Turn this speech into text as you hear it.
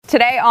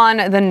Today on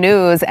the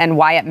news and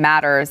why it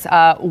matters,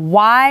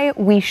 why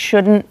we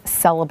shouldn't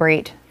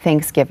celebrate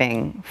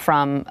Thanksgiving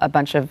from a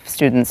bunch of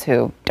students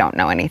who don't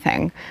know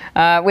anything.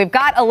 We've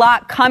got a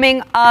lot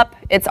coming up.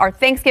 It's our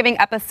Thanksgiving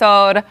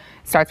episode. It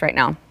starts right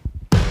now.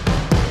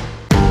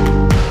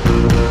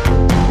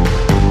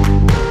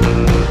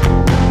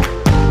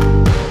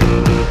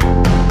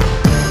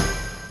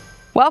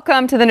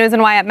 Welcome to the news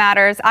and why it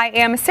matters. I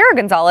am Sarah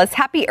Gonzalez.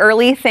 Happy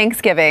early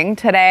Thanksgiving.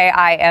 Today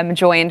I am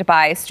joined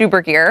by Stu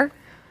Burguiere,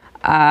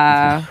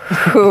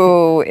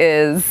 who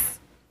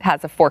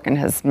has a fork in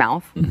his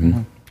mouth,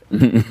 and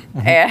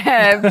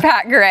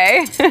Pat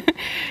Gray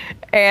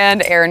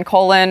and Aaron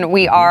Colin.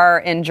 We are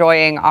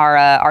enjoying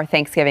our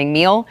Thanksgiving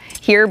meal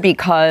here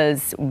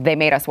because they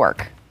made us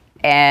work.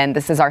 And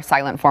this is our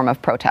silent form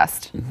of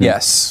protest.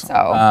 Yes. So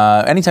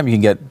anytime you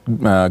can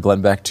get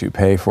Glenn Beck to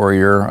pay for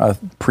your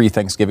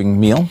pre-Thanksgiving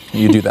meal,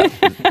 you do that.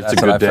 It's a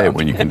good day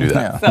when you can do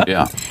that.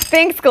 Yeah.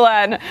 Thanks,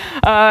 Glenn.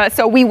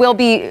 So we will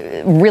be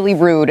really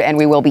rude and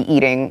we will be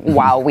eating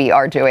while we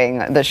are doing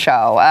the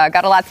show.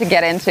 Got a lot to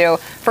get into.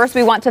 First,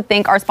 we want to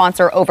thank our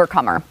sponsor,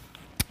 Overcomer.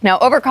 Now,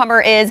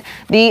 Overcomer is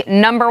the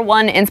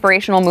 #1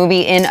 inspirational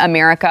movie in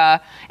America,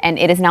 and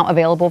it is now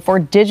available for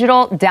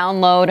digital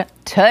download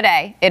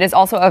today. It is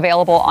also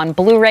available on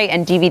Blu-ray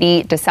and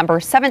DVD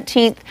December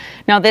 17th.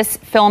 Now, this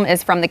film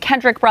is from the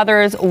Kendrick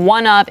brothers,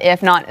 one of,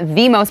 if not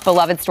the most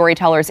beloved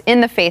storytellers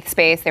in the faith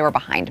space. They were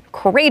behind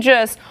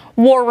Courageous,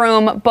 War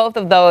Room. Both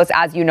of those,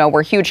 as you know,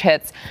 were huge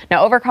hits.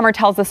 Now, Overcomer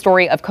tells the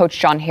story of Coach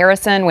John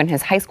Harrison when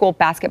his high school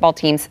basketball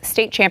team's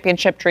state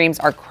championship dreams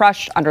are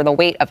crushed under the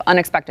weight of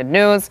unexpected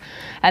news.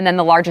 And then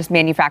the largest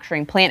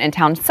manufacturing plant in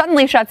town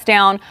suddenly shuts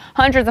down.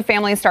 Hundreds of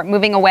families start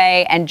moving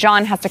away, and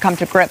John has to come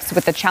to grips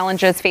with the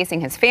challenges facing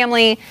his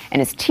family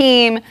and his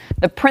team.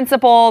 The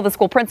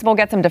school principal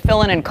gets him to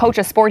fill in and coach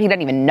a sport he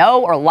doesn't even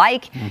know or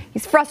like.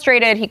 He's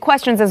frustrated. He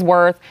questions his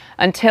worth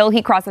until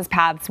he crosses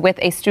paths with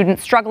a student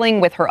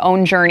struggling with her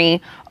own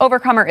journey.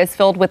 Overcomer is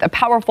filled with a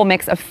powerful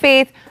mix of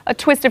faith, a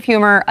twist of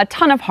humor, a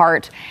ton of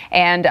heart,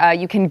 and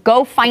you can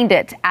go find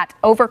it at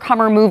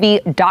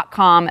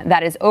overcomermovie.com.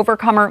 That is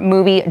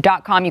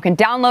overcomermovie.com. You can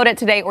download it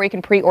today, or you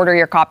can pre-order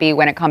your copy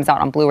when it comes out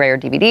on Blu-ray or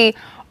DVD.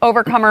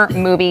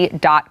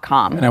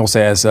 Overcomermovie.com. And I will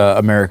say, as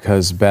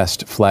America's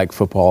best flag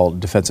football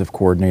defensive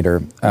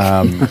coordinator,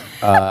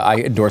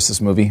 I endorse this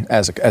movie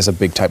as a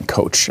big-time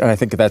coach. And I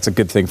think that's a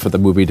good thing for the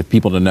movie to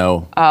people to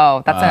know.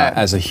 Oh, that's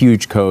as a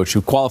huge coach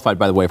who qualified,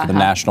 by the way, for the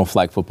National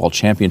Flag Football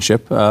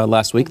Championship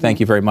last week. Thank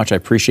you very much. I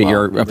appreciate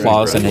your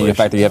applause and the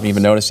fact that you haven't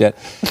even noticed yet.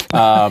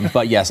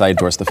 But yes, I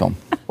endorse the film.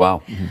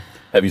 Wow.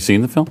 Have you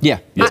seen the film? Yeah.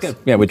 Yes.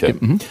 Yeah. Okay.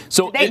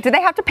 So did they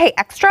have to pay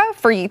extra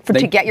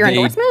to get your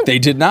endorsement? They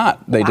did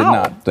not. They did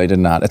not. They did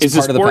not. It's is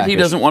part the of the sport package. he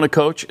doesn't want to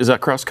coach? Is that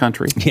cross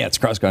country? Yeah, it's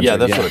cross country. Yeah,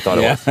 that's what I thought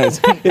it was.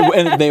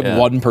 And they have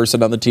one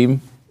person on the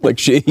team.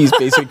 Like he's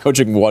basically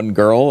coaching one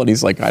girl, and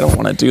he's like, I don't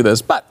want to do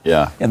this, but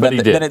And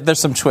then there's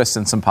some twists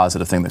and some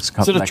positive thing that's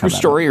coming. Is it a true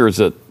story or is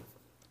it?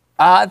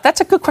 That's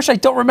a good question. I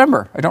don't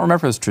remember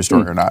if it's a true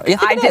story or not.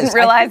 I didn't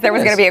realize there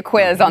was going to be a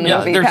quiz on the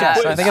movie.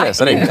 I think it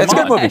is. It's a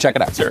good movie. Check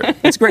it out.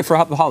 It's great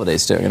for the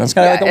holidays too. It's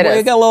kind of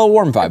like got a little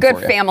warm vibe. Good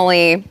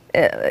family.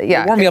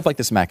 Warm me up like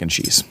this mac and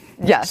cheese.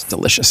 Yes. It's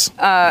delicious.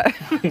 I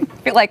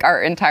feel like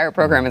our entire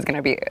program is going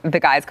to be the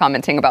guys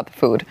commenting about the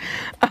food.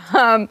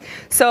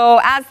 So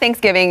as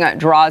Thanksgiving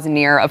draws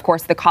near, of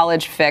course, the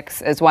College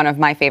Fix is one of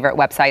my favorite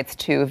websites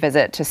to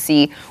visit to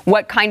see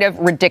what kind of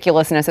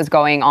ridiculousness is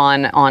going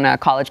on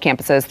college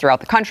campuses throughout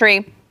the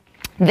country.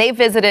 They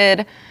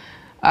visited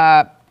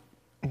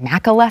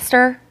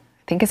Macalester, I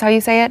think is how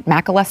you say it,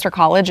 Macalester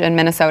College in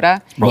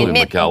Minnesota. Probably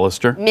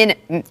McAllister.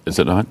 Is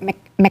it not?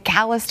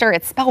 McAllister,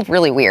 it's spelled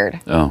really weird.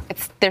 Oh.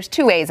 There's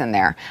 2 A's in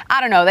there. I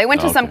don't know. They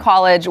went to some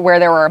college where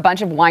there were a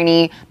bunch of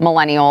whiny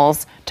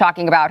millennials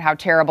talking about how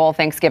terrible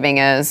Thanksgiving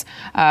is.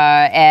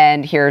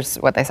 And here's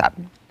what they said.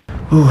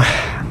 Ooh,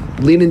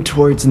 leaning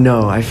towards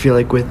no. I feel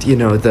like with,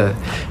 the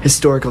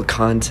historical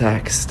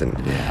context and,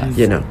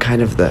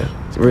 kind of the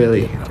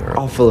really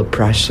awful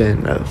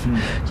oppression of,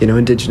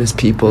 indigenous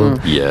people.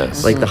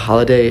 Yes. Like the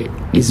holiday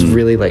is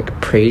really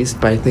praised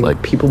by, I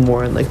think, people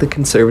more on the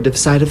conservative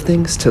side of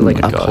things to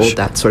uphold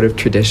that sort of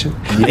tradition.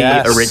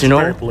 The original,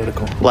 very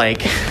political.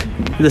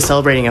 The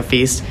celebrating a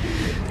feast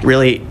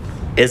really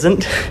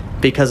isn't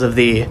because of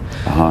the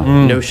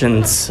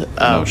notions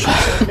of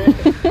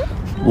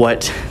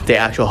what the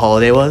actual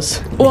holiday was.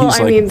 Well, He's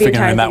the entire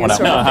figuring that thing one is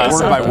sort of out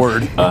based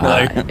word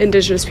by word.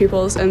 indigenous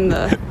peoples and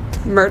the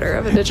murder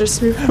of indigenous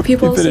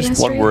peoples in Finished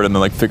history. one word and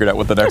then figured out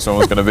what the next one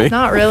was going to be.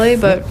 Not really,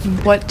 but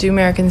what do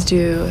Americans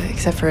do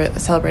except for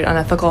celebrate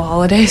unethical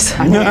holidays?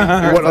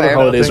 What other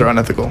holidays are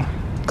unethical?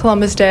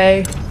 Columbus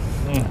Day.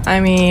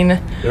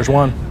 There's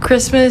one.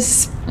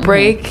 Christmas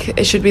break.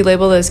 It should be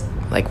labeled as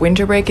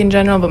winter break in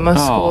general, but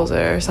most schools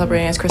are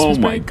celebrating as Christmas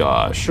Oh my break.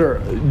 gosh. Sure.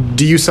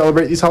 Do you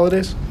celebrate these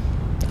holidays?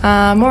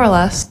 More or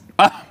less.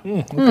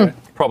 Okay.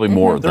 Probably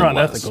more They're than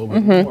less. unethical.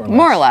 But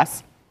More or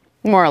less.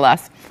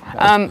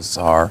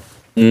 Bizarre.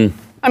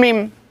 I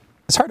mean,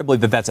 it's hard to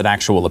believe that that's an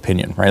actual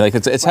opinion, right? Like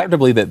it's hard to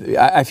believe that.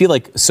 I feel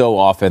like so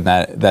often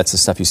that's the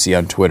stuff you see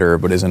on Twitter,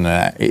 but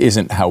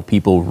isn't how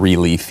people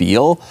really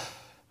feel.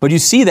 But you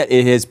see that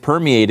it has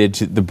permeated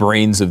to the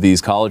brains of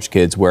these college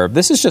kids where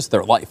this is just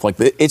their life. Like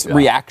it's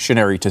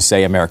reactionary to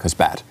say America's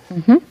bad.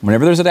 Mm-hmm.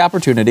 Whenever there's an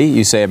opportunity,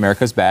 you say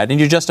America's bad and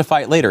you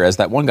justify it later, as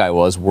that one guy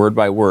was, word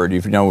by word.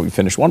 You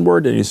finish one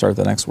word and you start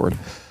the next word.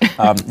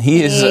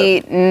 He is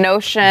the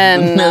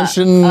notion. You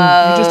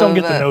just don't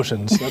get the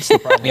notions. That's the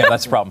problem. Yeah,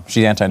 that's the problem.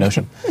 She's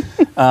anti-notion.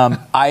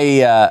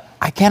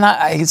 I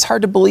cannot. It's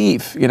hard to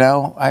believe.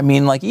 I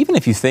mean, like even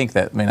if you think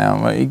that,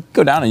 you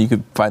go down and you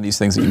could find these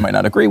things that you might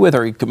not agree with,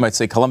 or you might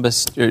say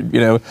Columbus,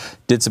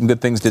 did some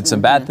good things, did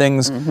some bad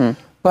things. Mm-hmm.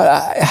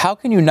 But how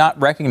can you not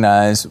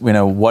recognize,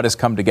 what has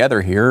come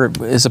together here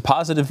is a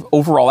positive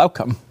overall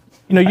outcome?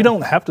 You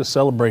don't have to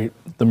celebrate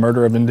the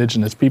murder of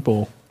indigenous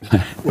people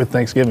with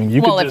Thanksgiving.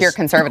 If you're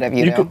conservative,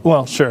 you do.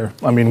 Well, sure.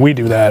 I mean, we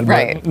do that,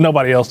 right. But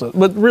nobody else does.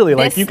 But really,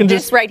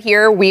 this right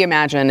here, we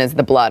imagine is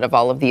the blood of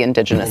all of the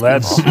indigenous people.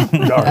 That's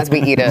dark. As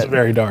we eat it. It's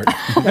very dark.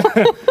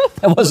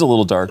 It was a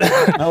little dark.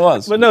 It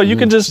was. But no, you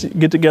can just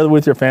get together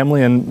with your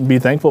family and be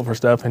thankful for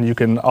stuff, and you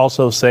can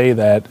also say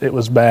that it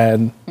was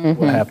bad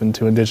what happened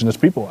to indigenous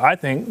people, I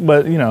think.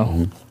 But,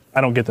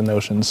 I don't get the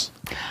notions.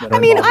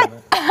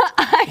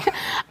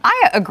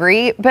 I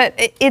agree, but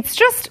it's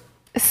just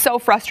so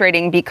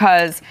frustrating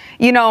because,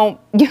 you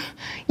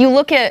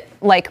look at,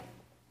 like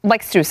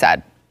Stu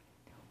said,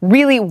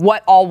 really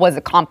what all was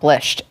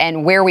accomplished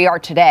and where we are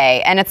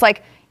today. And it's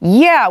like,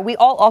 yeah, we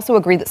all also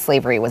agree that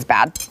slavery was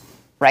bad,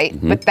 right?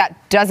 Mm-hmm. But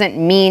that doesn't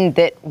mean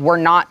that we're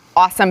not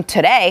awesome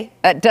today.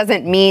 That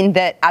doesn't mean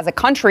that as a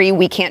country,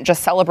 we can't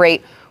just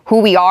celebrate who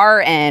we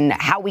are and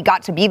how we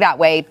got to be that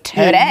way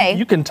today.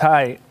 You can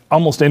tie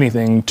almost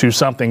anything to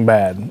something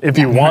bad if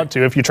you want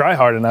to, if you try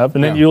hard enough,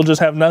 and then you'll just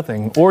have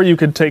nothing. Or you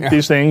could take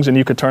these things and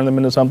you could turn them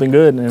into something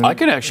good. And I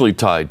can actually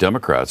tie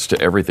Democrats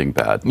to everything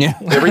bad. Yeah.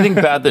 Everything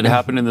bad that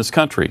happened in this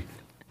country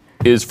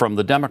is from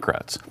the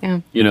Democrats. Yeah.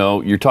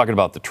 You're talking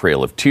about the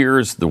Trail of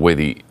Tears, the way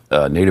the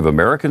Native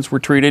Americans were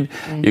treated.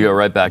 Mm-hmm. You go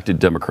right back to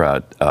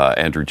Democrat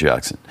Andrew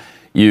Jackson.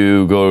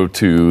 You go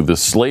to the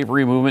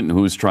slavery movement and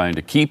who's trying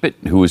to keep it,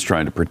 who is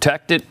trying to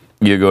protect it.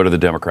 You go to the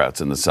Democrats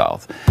in the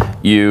South.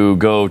 You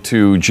go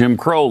to Jim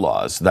Crow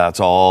laws. That's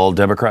all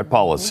Democrat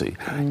policy.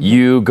 Mm-hmm.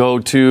 You go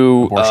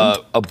to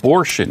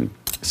abortion,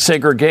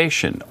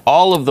 segregation,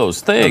 all of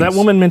those things. That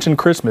woman mentioned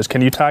Christmas.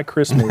 Can you tie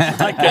Christmas?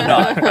 I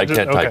cannot. I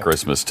can't tie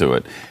Christmas to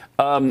it.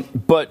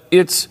 But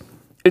it's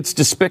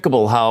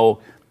despicable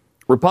how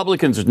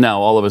Republicans now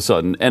all of a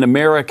sudden, and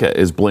America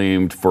is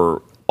blamed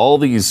for all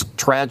these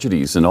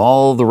tragedies and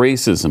all the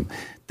racism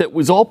that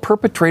was all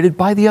perpetrated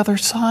by the other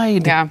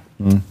side. Yeah,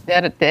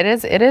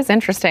 it is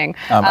interesting.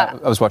 I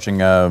was watching,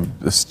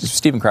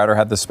 Steven Crowder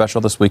had this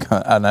special this week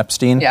on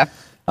Epstein. Yeah.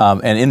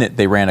 And in it,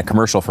 they ran a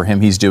commercial for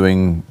him. He's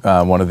doing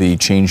one of the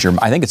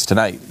I think it's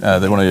tonight,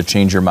 they wanted to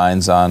change your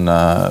minds on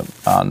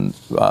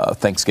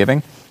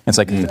Thanksgiving. It's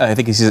like, I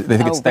think it's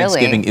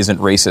Thanksgiving isn't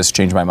racist,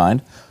 change my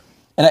mind.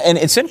 And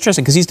it's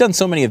interesting because he's done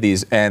so many of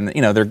these, and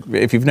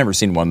if you've never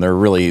seen one, they're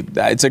really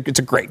it's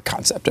a great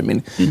concept. I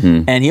mean,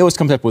 and he always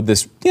comes up with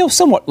this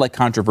somewhat like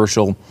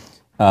controversial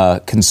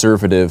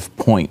conservative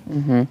point,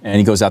 and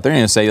he goes out there and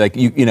he'll say like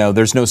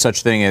there's no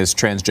such thing as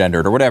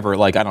transgendered or whatever.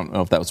 Like I don't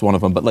know if that was one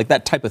of them, but like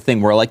that type of thing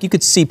where like you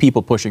could see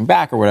people pushing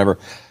back or whatever.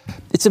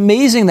 It's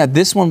amazing that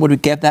this one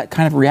would get that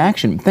kind of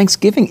reaction.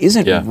 Thanksgiving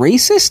isn't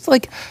racist,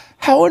 like.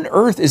 How on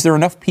earth is there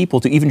enough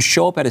people to even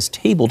show up at his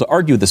table to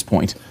argue this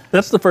point?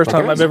 That's the first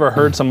time I've ever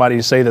heard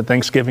somebody say that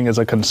Thanksgiving is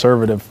a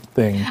conservative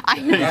thing.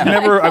 I've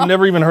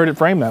never even heard it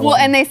framed that way. Well,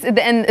 and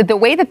the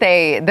way that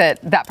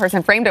that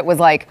person framed it was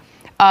like,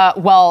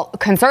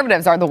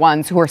 conservatives are the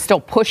ones who are still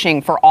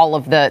pushing for all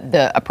of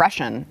the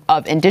oppression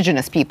of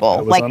indigenous people.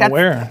 I was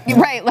unaware.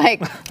 Right,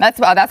 like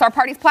that's our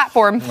party's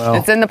platform. Well,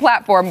 it's in the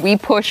platform. We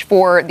push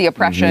for the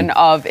oppression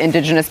of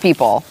indigenous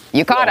people.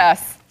 You caught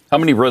us. How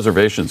many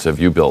reservations have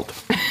you built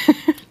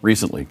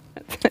recently?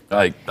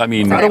 I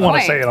mean, I don't want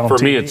to say it on for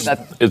TV.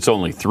 me, it's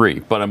only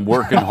 3, but I'm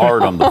working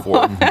hard on the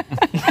 4th.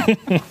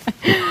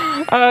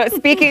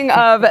 Speaking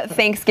of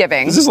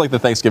Thanksgiving, this is like the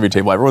Thanksgiving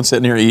table. Everyone's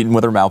sitting here eating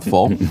with their mouth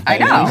full. I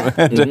know.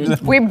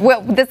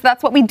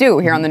 That's what we do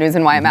here on the News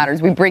and Why It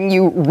Matters. We bring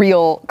you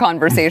real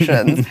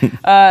conversations.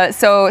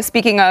 So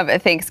speaking of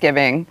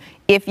Thanksgiving,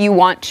 if you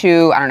want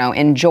to,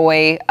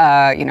 enjoy,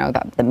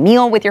 the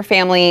meal with your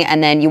family,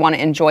 and then you want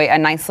to enjoy a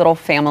nice little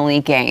family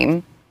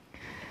game.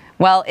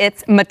 Well,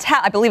 it's Mattel.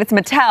 I believe it's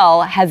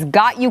Mattel has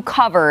got you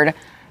covered.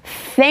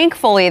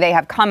 Thankfully, they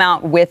have come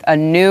out with a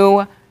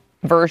new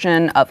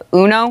version of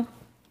Uno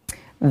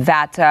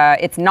that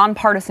it's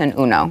nonpartisan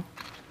Uno,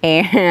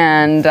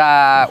 and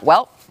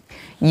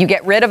you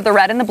get rid of the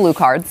red and the blue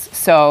cards,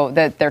 so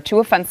that they're too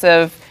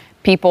offensive.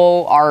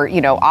 People are,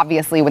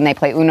 obviously when they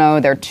play Uno,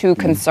 they're too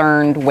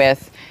concerned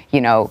with,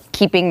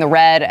 keeping the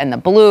red and the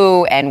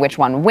blue and which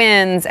one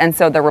wins. And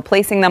so they're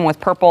replacing them with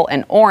purple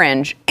and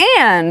orange.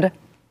 And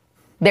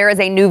there is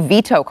a new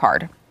veto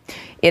card.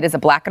 It is a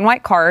black and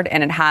white card,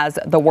 and it has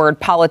the word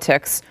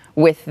politics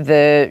with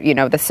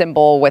the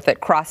symbol with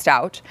it crossed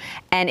out,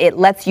 and it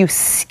lets you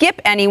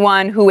skip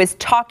anyone who is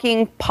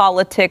talking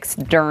politics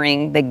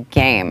during the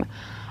game.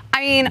 I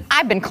mean,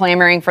 I've been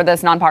clamoring for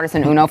this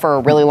nonpartisan Uno for a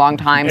really long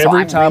time.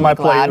 Every time I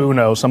play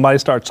Uno, somebody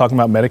starts talking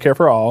about Medicare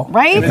for all.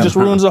 Right. And it just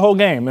ruins the whole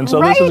game. And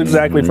so this is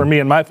exactly for me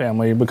and my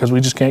family because we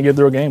just can't get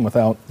through a game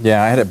without.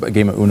 Yeah, I had a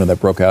game of Uno that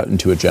broke out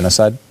into a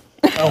genocide.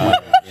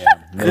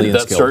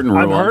 That's certain.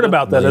 I've heard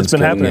about that. That's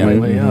been happening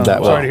lately. Yeah. I'm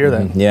sorry to hear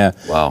that. Yeah.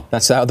 Wow.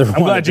 That's how they're.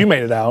 I'm glad you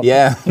made it out.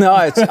 Yeah. No,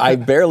 I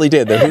barely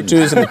did. The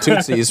Hutus and the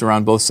Tutsis were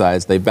on both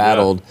sides. They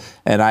battled,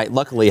 and I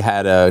luckily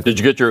had a. Did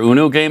you get your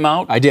Uno game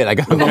out? I did. I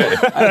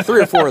had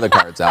 3 or 4 of the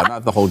cards out,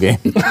 not the whole game.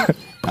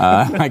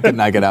 I could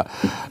not get out.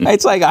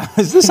 It's like,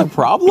 is this a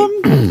problem?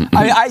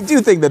 I do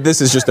think that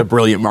this is just a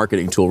brilliant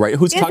marketing tool, right?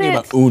 Who's talking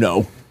about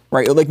Uno?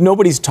 Right, like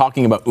nobody's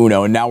talking about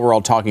Uno, and now we're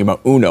all talking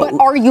about Uno.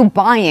 But are you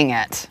buying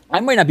it? I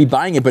might not be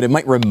buying it, but it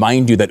might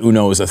remind you that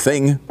Uno is a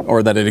thing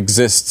or that it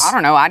exists. I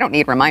don't know. I don't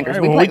need reminders.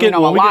 Right, we play Uno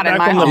a lot in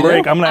my home.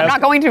 Break, I'm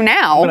not going to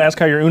now. I'm going to ask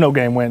how your Uno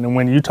game went, and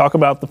when you talk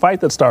about the fight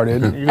that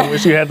started, you're going to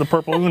wish you had the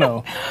purple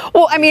Uno.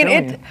 Well, I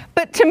mean,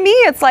 but to me,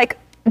 it's like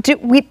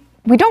we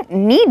don't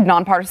need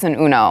nonpartisan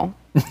Uno.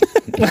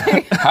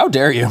 How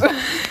dare you?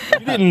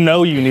 You didn't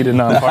know you needed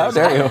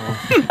nonpartisan. How dare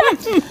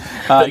you?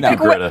 Thank you,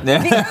 Greta.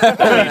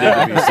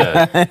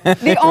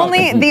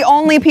 The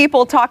only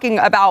people talking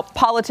about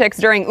politics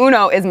during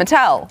Uno is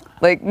Mattel.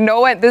 Like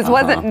no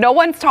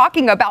one's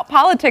talking about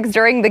politics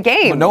during the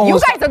game. You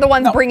guys are the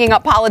ones bringing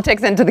up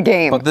politics into the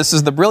game. But this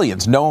is the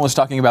brilliance. No one was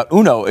talking about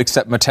Uno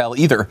except Mattel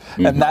either.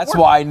 And that's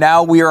why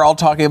now we are all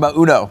talking about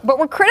Uno. But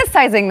we're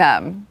criticizing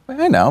them.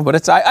 I know,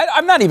 but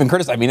I'm not even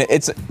criticizing. I mean,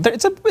 it's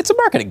a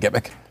marketing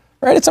gimmick.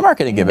 Right? It's a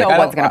marketing gimmick. No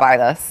one's going to buy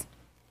this.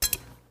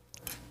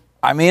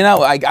 I mean,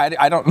 I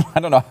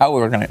don't know how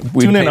we're going to.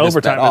 Tune in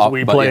overtime as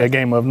we play a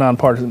game of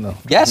nonpartisan, though.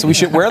 Yes, we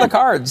should wear the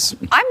cards.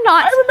 I'm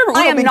not. I remember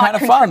Uno being kind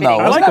of fun, though.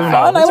 I like Uno.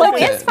 I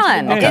like it. It's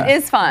fun. Yeah. It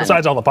is fun.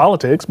 Besides all the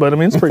politics, but I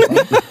mean, it's pretty fun.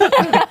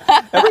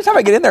 Every time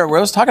I get in there, we're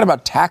always talking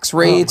about tax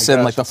rates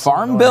and like the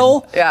farm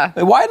bill. Yeah.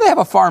 Why do they have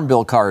a farm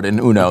bill card in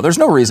Uno? There's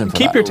no reason for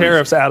that. Keep your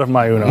tariffs out of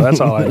my Uno.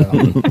 That's all I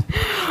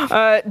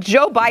know.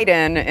 Joe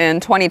Biden in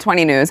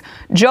 2020 news.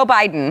 Joe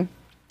Biden.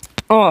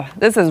 Oh,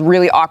 this is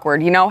really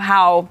awkward. You know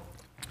how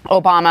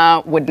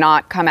Obama would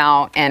not come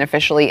out and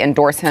officially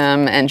endorse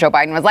him, and Joe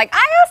Biden was like,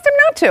 I asked him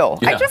not to.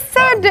 Yeah. I just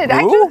said it.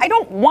 I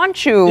don't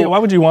want you. Yeah, why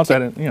would you want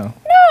that?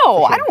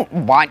 No, I don't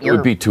want your. It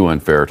would be too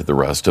unfair to the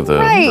rest of the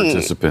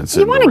participants.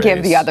 You want to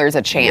give the others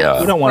a chance. Yeah.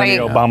 We don't want any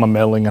Obama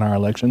meddling in our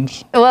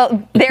elections.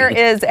 Well, there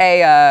is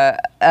a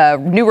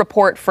new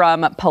report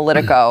from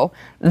Politico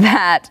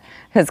that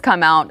has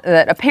come out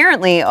that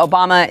apparently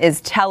Obama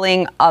is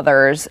telling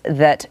others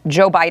that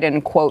Joe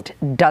Biden, quote,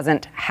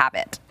 doesn't have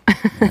it.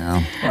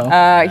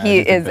 Yeah. He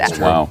is.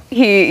 Wow.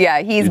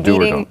 He's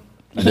meeting.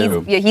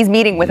 He's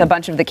meeting with a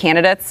bunch of the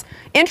candidates.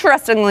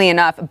 Interestingly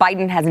enough,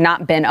 Biden has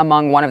not been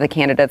among one of the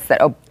candidates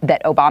that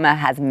Obama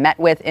has met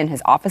with in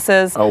his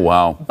offices. Oh,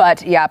 wow.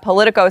 But yeah,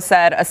 Politico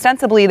said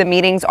ostensibly the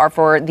meetings are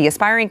for the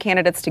aspiring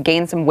candidates to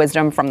gain some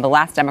wisdom from the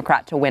last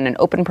Democrat to win an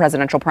open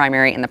presidential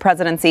primary in the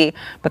presidency.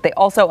 But they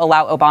also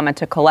allow Obama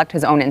to collect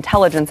his own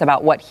intelligence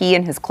about what he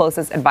and his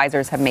closest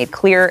advisors have made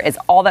clear is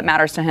all that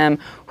matters to him,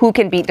 who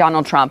can beat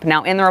Donald Trump.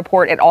 Now, in the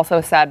report, it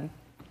also said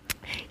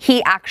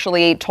he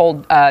actually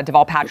told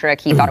Deval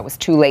Patrick he thought it was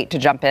too late to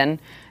jump in,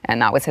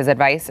 and that was his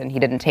advice, and he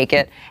didn't take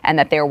it. And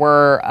that there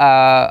were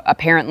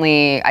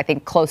apparently, I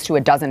think, close to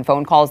a dozen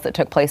phone calls that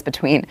took place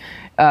between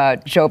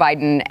Joe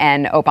Biden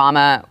and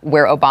Obama,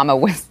 where Obama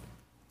was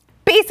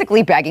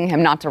basically begging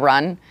him not to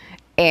run,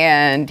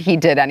 and he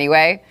did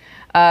anyway.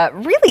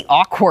 Really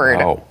awkward.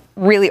 Wow.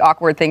 Really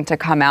awkward thing to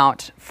come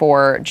out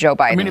for Joe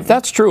Biden. I mean, if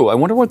that's true, I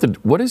wonder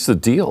what is the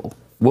deal?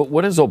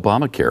 What is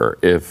Obamacare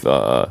if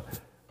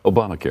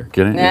Obamacare?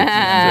 Get it?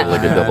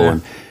 Like a double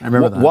in. I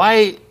remember that.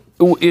 Why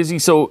is he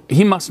so?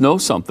 He must know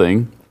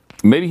something.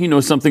 Maybe he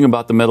knows something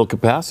about the mental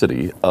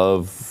capacity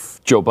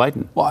of Joe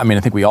Biden. Well, I mean,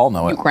 I think we all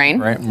know it. Ukraine?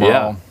 Right?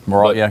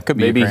 Could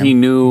be maybe Ukraine. he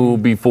knew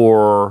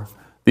before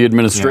the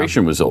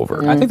administration was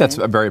over. I think that's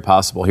very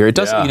possible here. It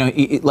does,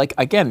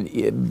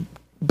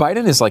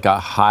 Biden is like a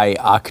high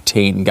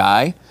octane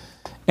guy,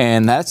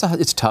 and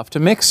it's tough to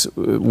mix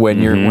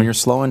when you're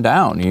slowing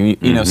down.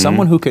 You know,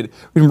 someone who could.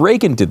 I mean,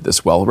 Reagan did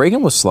this well.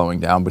 Reagan was slowing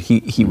down, but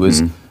he was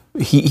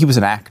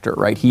an actor,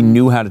 right? He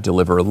knew how to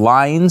deliver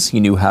lines.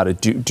 He knew how to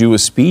do a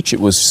speech. It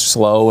was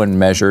slow and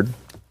measured.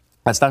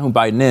 That's not who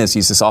Biden is.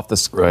 He's this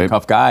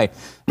off-the-cuff guy,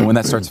 and when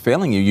that starts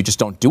failing you just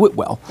don't do it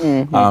well.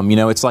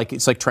 It's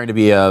like trying to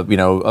be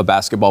a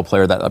basketball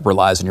player that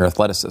relies on your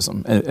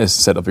athleticism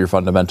instead of your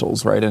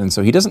fundamentals, right? And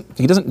so he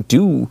doesn't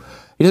do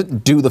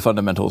the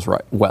fundamentals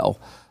right well.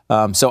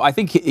 So I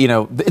think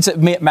it's a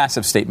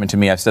massive statement to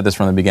me. I've said this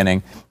from the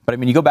beginning, but I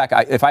mean, you go back.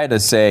 If I had to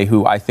say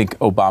who I think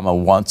Obama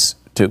wants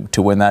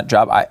to win that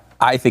job,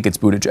 I think it's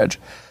Buttigieg.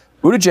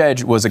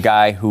 Buttigieg was a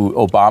guy who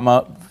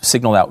Obama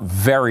signaled out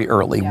very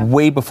early,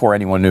 way before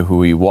anyone knew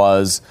who he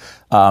was.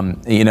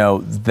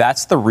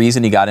 That's the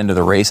reason he got into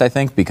the race, I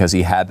think, because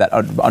he had that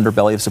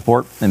underbelly of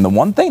support. And the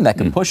one thing that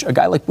can push a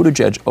guy like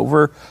Buttigieg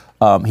over,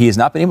 he has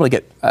not been able to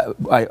get,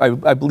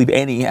 I believe,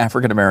 any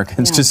African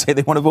Americans to say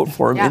they want to vote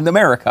for him in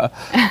America.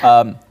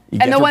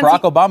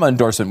 Barack Obama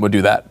endorsement would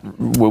do that.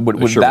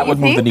 That would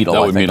move the needle.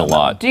 That would mean a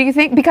lot. Do you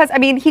think? Because,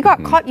 he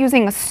got caught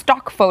using a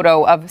stock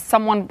photo of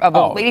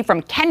a lady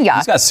from Kenya.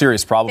 He's got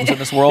serious problems in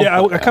this world. Yeah,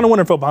 I kind of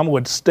wonder if Obama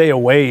would stay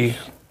away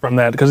from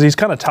that, because he's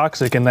kind of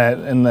toxic in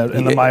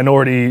the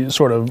minority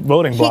sort of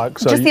voting bloc.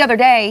 So just the other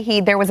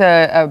day, there was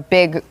a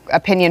big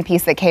opinion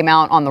piece that came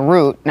out on The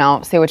Root.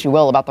 Now, say what you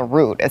will about The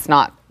Root. It's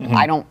not,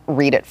 I don't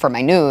read it for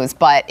my news,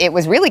 but it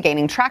was really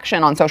gaining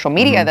traction on social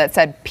media that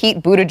said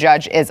Pete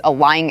Buttigieg is a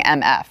lying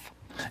MF.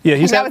 Yeah,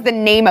 that was the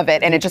name of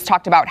it, and it just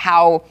talked about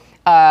how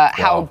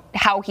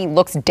he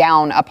looks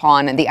down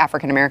upon the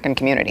African American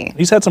community.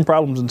 He's had some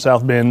problems in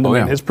South Bend,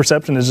 and his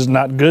perception is just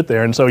not good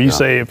there. And so you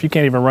say, if you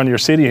can't even run your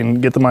city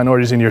and get the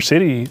minorities in your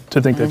city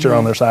to think that you're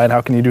on their side,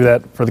 how can you do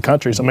that for the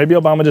country? So maybe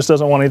Obama just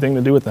doesn't want anything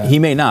to do with that. He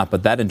may not,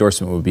 but that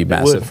endorsement would be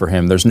massive for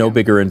him. There's no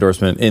bigger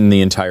endorsement in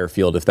the entire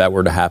field if that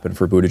were to happen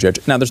for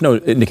Buttigieg. Now, there's no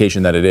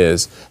indication that it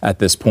is at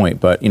this point,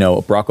 but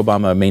Barack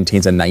Obama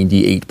maintains a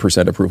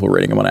 98% approval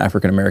rating among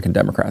African American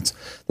Democrats.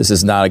 This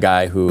is not a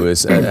guy who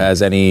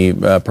has any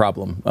problem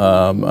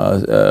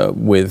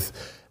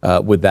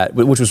with that,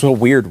 which was so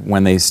weird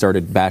when they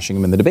started bashing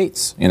him in the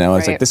debates.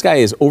 It's like this guy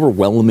is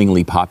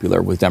overwhelmingly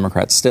popular with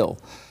Democrats still,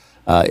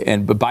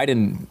 but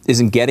Biden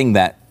isn't getting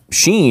that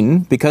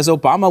sheen because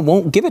Obama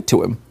won't give it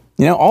to him.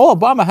 All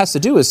Obama has to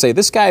do is say,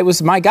 "This guy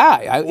was my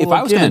guy."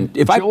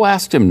 Joe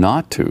asked him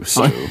not to.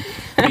 So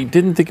he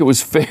didn't think it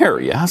was fair.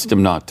 He asked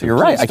him not to. You're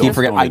right. I keep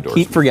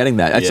forgetting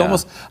that. It's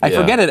almost I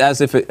forget it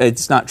as if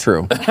it's not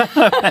true.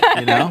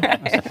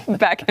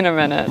 Back in a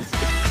minute.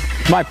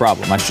 My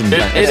problem. I shouldn't.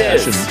 It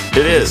is.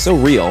 It's so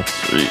real.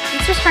 He's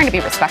just trying to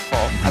be respectful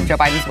of Joe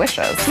Biden's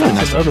wishes.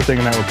 That's another thing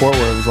in that report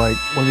where it was like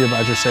one of the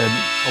advisors said,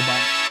 Obama.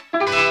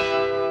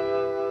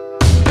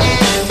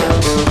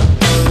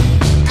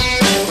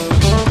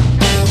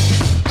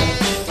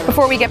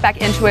 Before we get back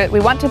into it, we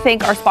want to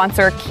thank our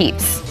sponsor,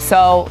 Keeps.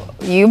 So,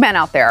 you men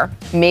out there,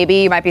 maybe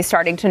you might be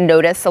starting to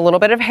notice a little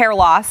bit of hair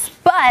loss,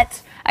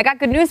 but I got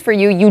good news for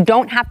you. You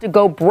don't have to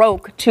go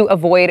broke to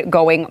avoid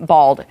going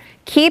bald.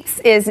 Keeps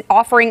is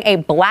offering a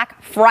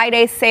Black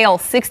Friday sale.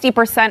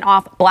 60%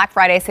 off Black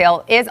Friday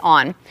sale is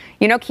on.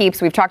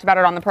 Keeps, we've talked about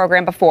it on the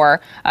program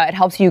before. It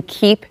helps you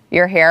keep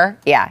your hair.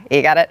 Yeah,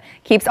 you got it.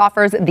 Keeps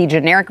offers the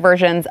generic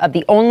versions of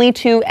the only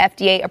 2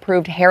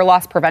 FDA-approved hair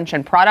loss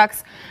prevention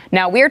products.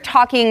 Now, we're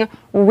talking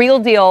real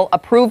deal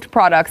approved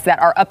products that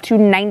are up to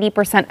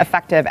 90%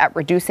 effective at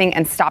reducing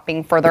and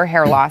stopping further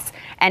hair loss.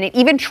 And it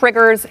even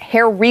triggers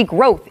hair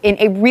regrowth in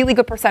a really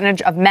good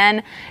percentage of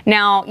men.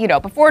 Now,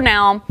 before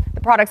now,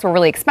 the products were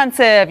really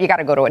expensive. You got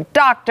to go to a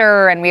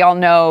doctor. And we all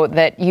know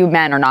that you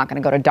men are not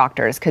going to go to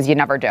doctors because you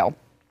never do.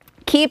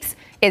 Keeps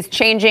is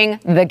changing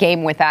the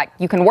game with that.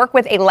 You can work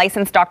with a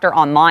licensed doctor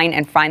online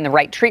and find the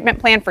right treatment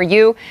plan for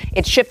you.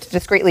 It's shipped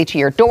discreetly to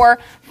your door.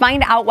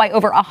 Find out why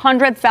over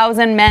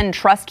 100,000 men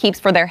trust Keeps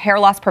for their hair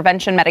loss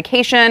prevention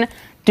medication.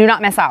 Do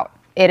not miss out.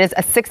 It is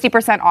a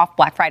 60% off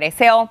Black Friday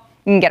sale.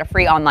 You can get a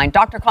free online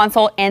doctor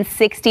consult and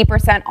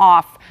 60%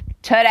 off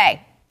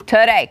today.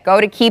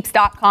 Go to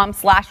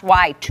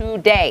keeps.com/Y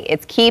today.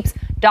 It's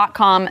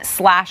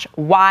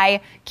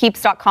keeps.com/Y.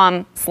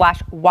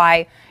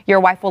 Keeps.com/Y. Your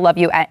wife will love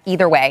you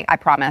either way, I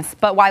promise.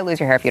 But why lose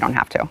your hair if you don't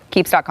have to?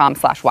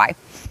 Keeps.com/Y.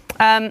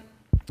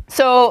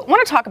 So I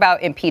want to talk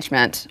about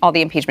impeachment, all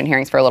the impeachment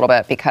hearings for a little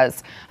bit,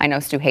 because I know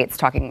Stu hates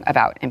talking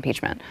about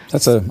impeachment.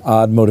 That's an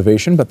odd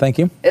motivation, but thank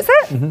you. Is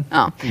it? Mm-hmm.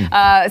 Oh.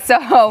 So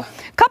a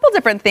couple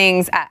different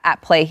things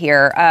at play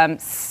here.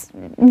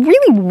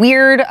 Really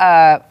weird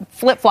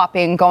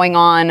flip-flopping going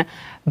on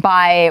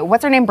by,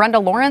 what's her name, Brenda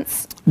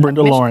Lawrence?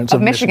 Brenda Lawrence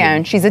of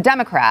Michigan. She's a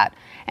Democrat.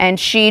 And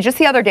she, just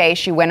the other day,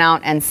 she went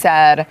out and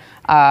said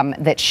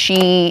that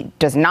she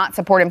does not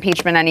support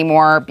impeachment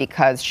anymore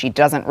because she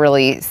doesn't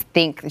really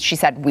think, she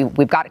said,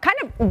 we've got it.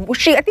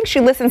 I think she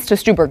listens to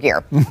Stu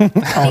Burguiere.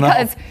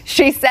 Because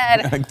she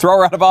said, throw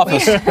her out of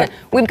office.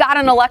 We've got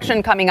an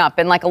election coming up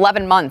in like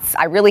 11 months.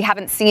 I really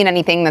haven't seen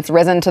anything that's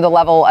risen to the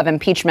level of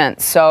impeachment.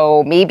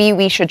 So maybe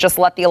we should just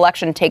let the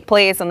election take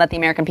place and let the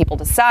American people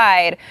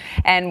decide.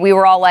 And we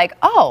were all like,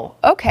 oh,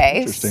 okay.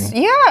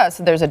 Interesting. Yeah.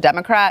 So there's a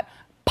Democrat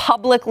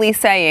publicly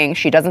saying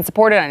she doesn't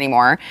support it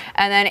anymore.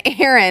 And then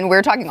Aaron, we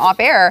were talking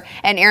off air,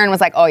 and Aaron was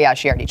like, oh yeah,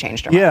 she already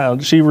changed her mind. Yeah,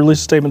 she released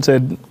a statement,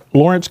 said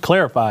Lawrence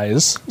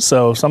clarifies.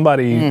 So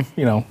somebody, might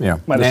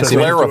have Nancy said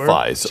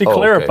clarifies. She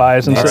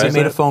clarifies. Okay. And Nancy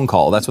made a phone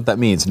call. That's what that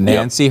means.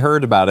 Nancy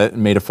heard about it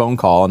and made a phone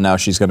call, and now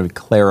she's going to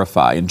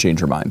clarify and change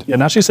her mind. Yeah,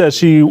 now she says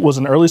she was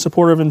an early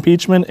supporter of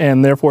impeachment,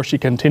 and therefore she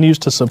continues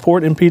to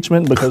support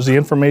impeachment because the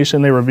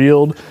information they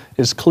revealed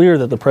is clear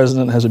that the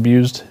president has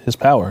abused his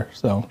power.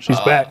 So she's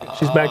back.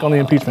 She's back on the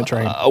impeachment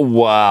train.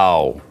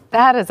 Wow.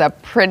 That is a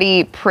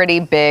pretty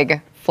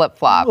big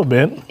flip-flop. A little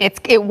bit.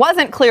 It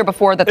wasn't clear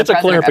before that it's the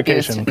a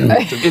president clarification.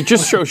 It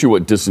just shows you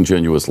what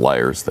disingenuous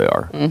liars they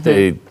are.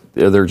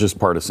 They're just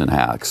partisan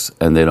hacks,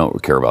 and they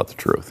don't care about the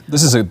truth.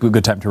 This is a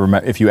good time to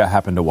remember, if you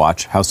happen to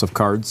watch House of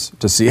Cards,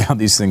 to see how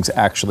these things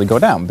actually go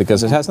down,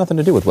 because it has nothing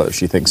to do with whether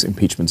she thinks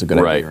impeachment's a good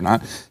idea or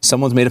not.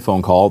 Someone's made a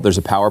phone call. There's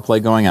a power play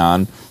going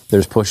on.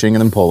 There's pushing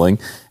and then pulling.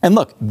 And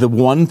look, the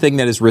one thing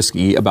that is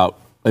risky about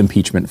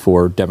impeachment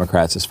for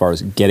Democrats as far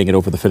as getting it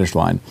over the finish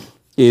line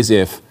is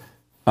if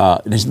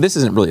this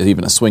isn't really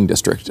even a swing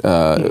district.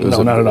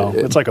 No, not at all.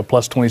 It's like a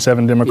plus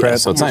 27 Democrat. Yeah,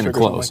 so it's not even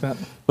close. Like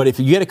but if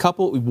you get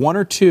one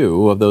or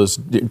two of those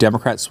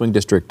Democrat swing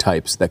district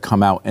types that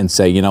come out and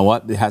say, you know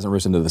what, it hasn't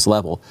risen to this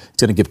level,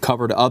 it's going to give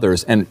cover to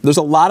others. And there's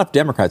a lot of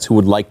Democrats who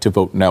would like to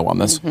vote no on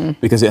this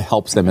because it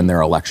helps them in their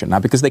election.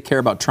 Not because they care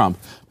about Trump,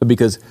 but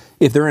because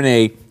if they're in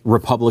a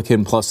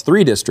Republican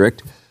 +3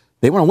 district,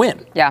 they want to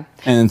win. Yeah.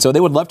 And so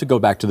they would love to go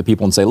back to the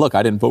people and say, look,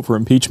 I didn't vote for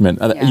impeachment.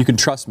 You can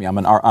trust me. I'm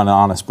an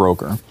honest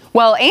broker.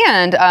 Well,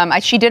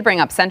 and she did bring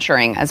up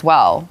censuring as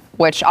well,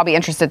 which I'll be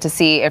interested to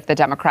see if the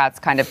Democrats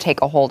kind of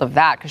take a hold of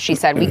that, because she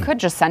said we could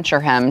just censure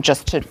him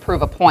just to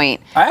prove a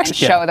point and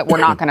show that we're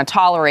not going to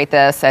tolerate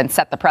this and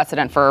set the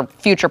precedent for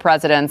future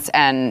presidents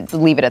and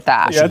leave it at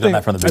that. Yeah, I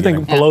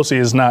think Pelosi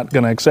is not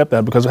going to accept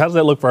that, because how does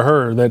that look for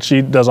her, that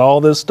she does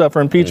all this stuff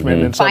for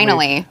impeachment and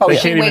finally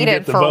she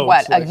waited for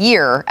a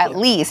year at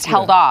least,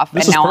 held off.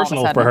 This and is now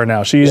personal for her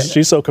now.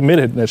 She's so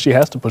committed that she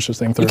has to push this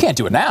thing through. You can't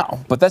do it now,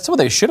 but that's where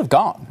they should have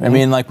gone. I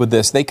mean, like with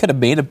this, they could have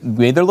made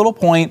their little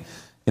point.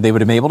 They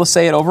would have been able to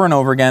say it over and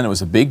over again. It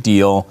was a big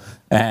deal.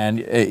 And,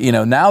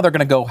 now they're going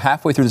to go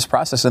halfway through this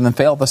process and then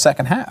fail the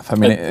second half. I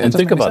mean, and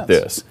think about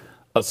this.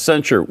 A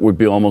censure would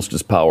be almost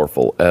as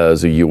powerful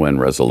as a UN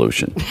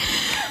resolution.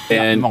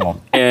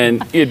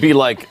 And it'd be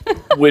like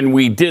when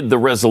we did the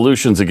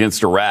resolutions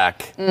against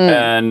Iraq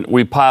and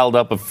we piled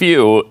up a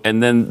few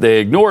and then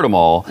they ignored them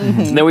all.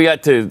 And then we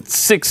got to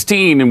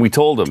 16 and we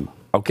told them,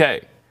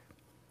 okay,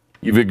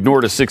 you've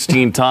ignored us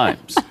 16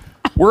 times.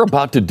 We're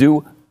about to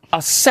do a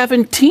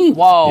 17th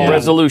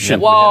resolution.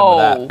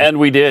 Whoa. And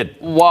we did.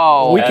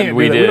 Whoa. We can't do that.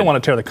 We don't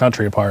want to tear the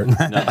country apart.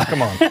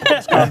 Come on.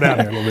 Let's calm down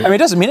here a little bit. I mean, it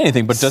doesn't mean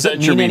anything, but does it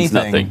mean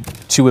anything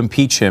to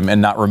impeach him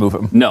and not remove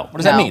him? No. What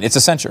does that mean? It's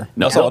a censure.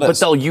 No, but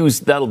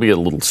that'll be a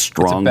little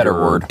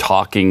stronger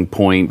talking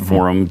point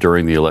for him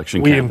during the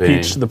election campaign. We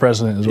impeach the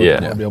president is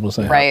what we'll be able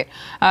to say. Right.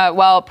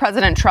 Well,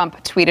 President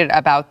Trump tweeted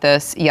about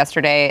this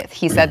yesterday.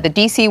 He said the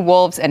DC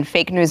wolves and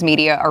fake news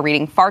media are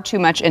reading far too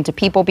much into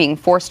people being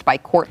forced by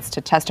courts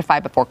to testify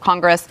before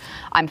Congress.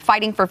 I'm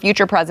fighting for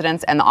future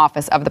presidents and the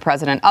office of the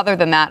president. Other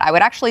than that, I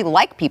would actually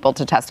like people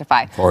to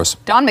testify. Of course.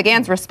 Don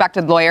McGahn's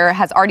respected lawyer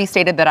has already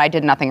stated that I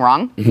did nothing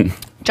wrong.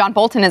 John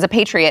Bolton is a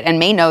patriot and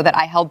may know that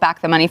I held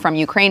back the money from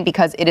Ukraine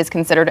because it is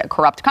considered a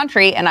corrupt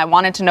country, and I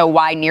wanted to know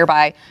why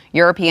nearby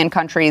European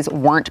countries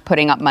weren't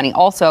putting up money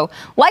also.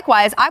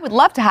 Likewise, I would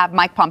love to have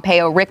Mike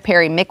Pompeo, Rick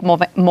Perry, Mick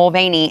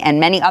Mulvaney, and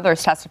many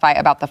others testify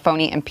about the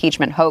phony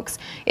impeachment hoax.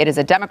 It is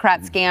a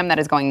Democrat scam that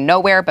is going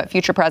nowhere, but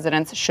future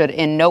presidents should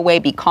in no way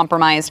be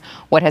compromised.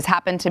 What has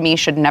happened to me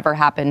should never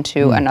happen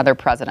to another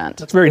president.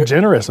 That's very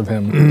generous of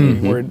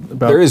him.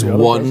 There is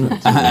one,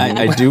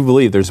 I do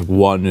believe there's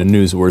one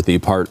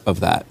newsworthy part of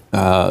that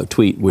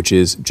tweet, which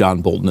is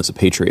John Bolton is a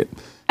patriot.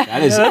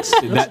 That is,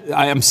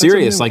 I am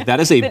serious. Like, that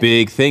is a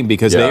big thing,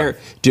 because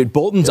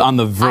Bolton's on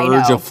the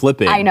verge of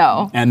flipping. I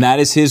know. And that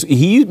is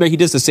he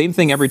does the same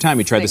thing every time.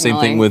 He tried the same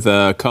thing with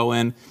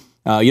Cohen.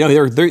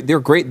 They're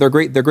great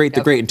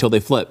until they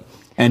flip.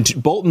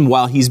 And Bolton,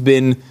 while he's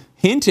been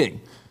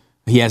hinting,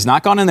 he has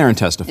not gone in there and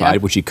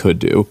testified, which he could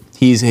do.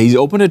 He's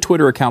opened a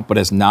Twitter account, but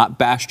has not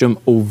bashed him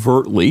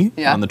overtly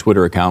on the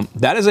Twitter account.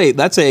 That is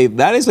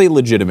a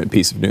legitimate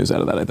piece of news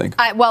out of that, I think.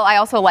 I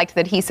also liked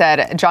that he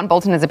said John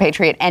Bolton is a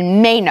patriot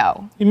and may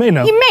know. He may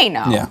know.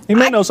 Yeah. He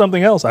may know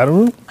something else. I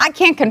don't know. I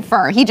can't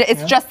confirm.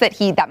 It's just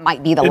that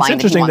might be the line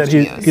that he wants to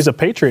use. It's interesting that he's a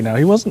patriot now.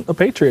 He wasn't a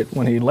patriot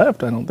when he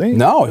left, I don't think.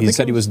 No, he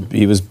said he was.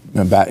 He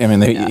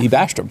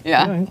bashed him.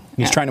 Yeah.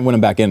 He's trying to win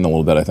him back in a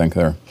little bit, I think,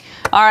 there.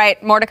 All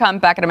right, more to come.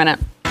 Back in a minute.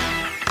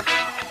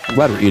 I'm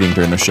glad we're eating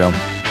during the show.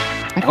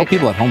 I hope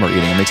people at home are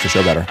eating. It makes the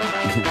show better.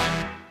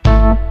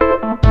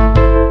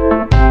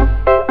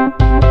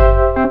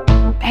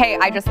 Hey,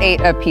 I just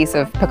ate a piece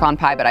of pecan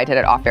pie, but I did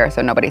it off air,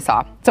 so nobody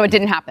saw. So it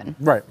didn't happen.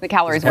 Right. The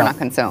calories were not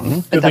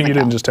consumed. Good thing you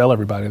didn't just tell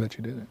everybody that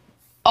you did it.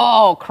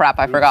 Oh, crap.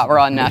 I forgot we're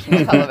on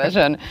national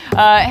television.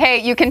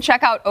 Hey, you can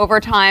check out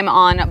Overtime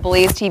on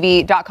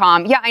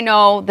blazetv.com. Yeah, I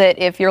know that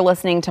if you're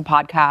listening to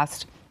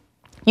podcasts,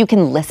 you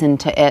can listen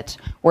to it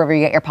wherever you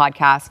get your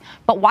podcasts.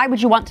 But why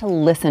would you want to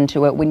listen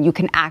to it when you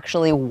can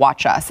actually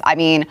watch us? I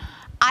mean,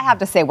 I have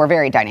to say we're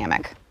very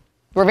dynamic.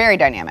 We're very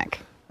dynamic.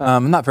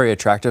 Not very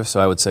attractive, so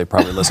I would say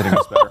probably listening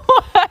is better.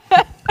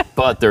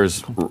 But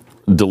there's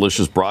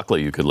delicious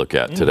broccoli you could look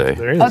at today.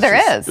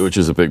 There is. Which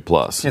is a big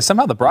plus. Yeah,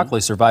 somehow the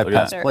broccoli survived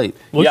past plate.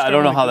 Yeah, I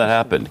don't know how that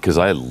happened because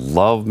I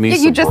love me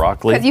some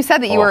broccoli. Because you said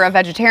that you were a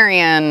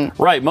vegetarian.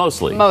 Right,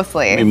 mostly.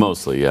 Mostly. I mean,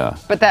 mostly, yeah.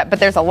 But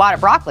there's a lot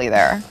of broccoli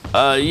there.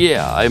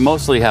 Yeah, I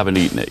mostly haven't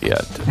eaten it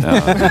yet.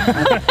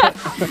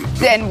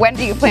 And when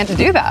do you plan to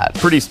do that?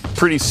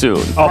 Pretty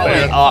soon.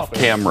 Off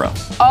camera.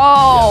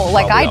 Oh,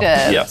 like I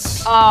did.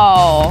 Yes.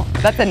 Oh,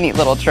 that's a neat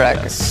little trick.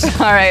 Yes.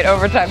 All right,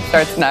 Overtime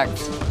starts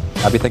next.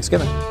 Happy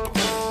Thanksgiving.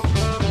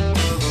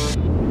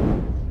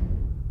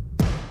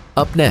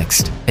 Up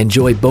next,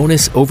 enjoy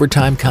bonus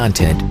Overtime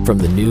content from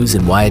the news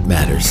and why it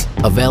matters.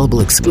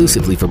 Available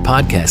exclusively for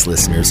podcast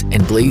listeners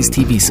and Blaze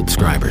TV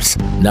subscribers.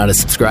 Not a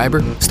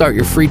subscriber? Start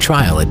your free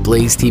trial at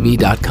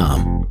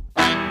blazetv.com.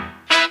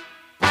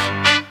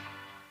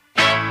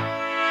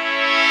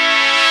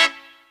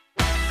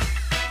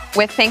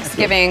 With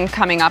Thanksgiving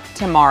coming up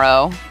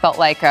tomorrow, felt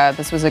like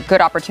this was a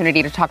good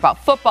opportunity to talk about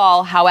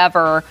football.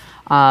 However,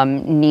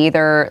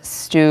 neither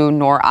Stu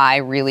nor I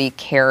really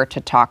care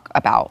to talk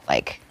about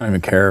I don't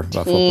even care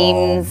about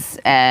teams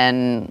football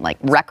and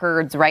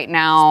records right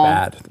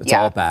now. It's bad. It's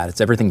all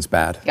bad. Everything's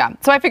bad. Yeah.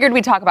 So I figured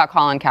we'd talk about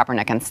Colin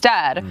Kaepernick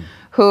instead,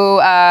 who,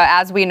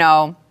 as we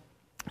know,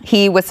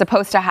 he was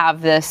supposed to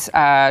have this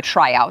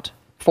tryout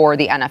for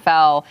the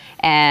NFL,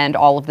 and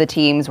all of the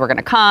teams were going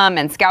to come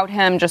and scout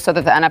him just so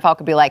that the NFL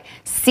could be like,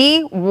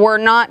 see, we're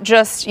not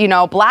just,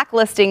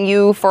 blacklisting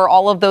you for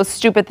all of those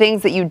stupid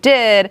things that you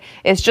did.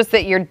 It's just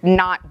that you're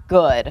not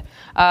good.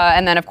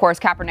 And then, of course,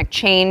 Kaepernick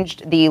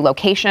changed the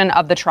location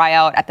of the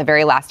tryout at the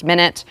very last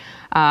minute.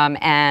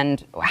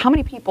 And how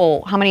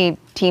many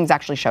teams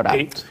actually showed up?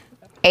 8.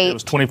 8. It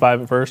was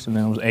 25 at first, and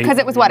then it was 8. Because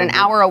it was an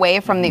hour away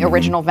from the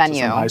original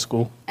venue. High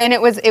school. And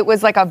it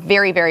was like a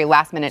very, very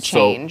last minute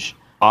change. So,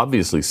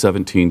 obviously,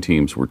 17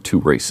 teams were too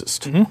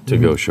racist to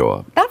go show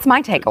up. That's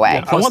my takeaway.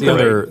 Yeah, plus the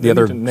other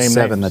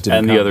 7 that didn't come.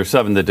 And the other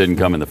 7 that didn't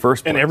come in the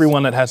first place. And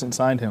everyone that hasn't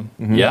signed him.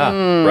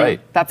 Yeah,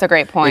 right. That's a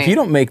great point. If you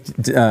don't make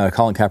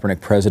Colin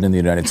Kaepernick president of the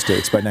United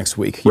States by next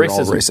week, you're all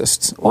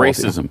racists.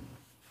 Racism.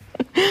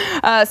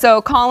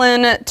 So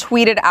Colin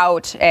tweeted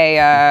out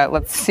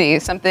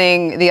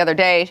something the other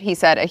day. He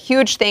said, a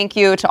huge thank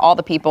you to all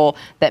the people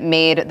that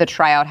made the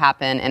tryout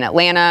happen in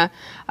Atlanta.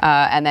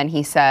 And then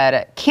he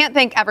said, can't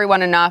thank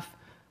everyone enough.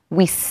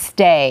 We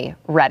stay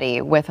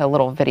ready, with a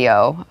little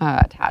video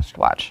attached.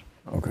 Watch.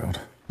 Oh, God.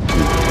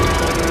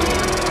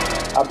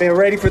 I've been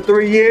ready for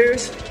 3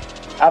 years.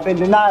 I've been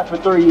denied for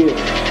 3 years.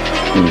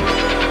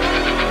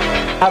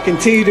 I'll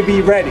continue to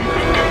be ready.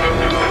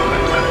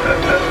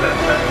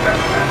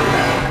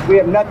 We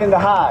have nothing to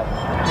hide.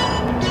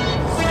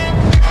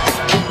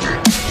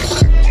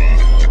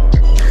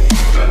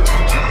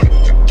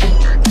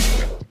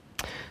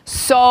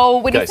 So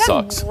when guy you said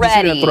sucks.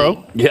 ready, you see that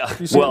throw? Yeah.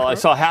 Well, I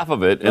saw half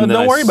of it, and then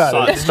don't worry I about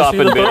saw it. it stop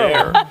in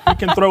midair. He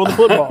can throw the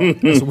football.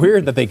 It's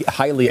weird that they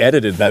highly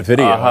edited that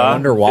video. I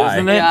wonder why.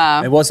 Isn't it?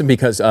 Yeah. It wasn't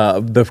because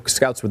the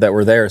scouts that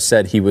were there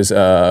said he was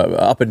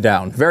up and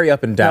down, very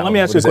up and down. Now, let me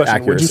ask you a question.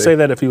 Accuracy. Would you say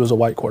that if he was a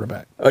white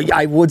quarterback? Yeah,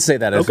 I would say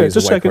that if Okay, he was a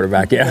just white checking.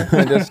 quarterback.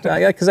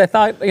 Yeah, because I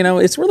thought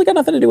it's really got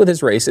nothing to do with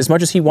his race as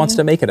much as he wants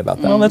to make it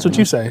about that. Well, that's what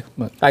you say.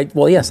 But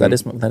Yes, that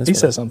is. he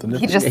says something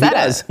he different. just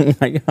said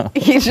it. Yeah.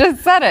 He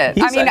just said it.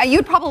 He said-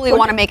 you'd probably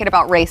want to make it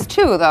about race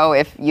too, though,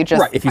 if you just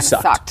Right, if you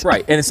kinda sucked.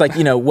 Right, and it's like,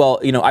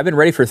 I've been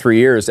ready for 3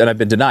 years and I've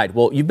been denied.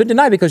 Well, you've been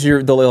denied because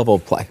you're the level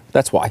of play.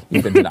 That's why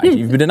you've been denied.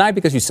 You've been denied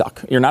because you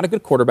suck. You're not a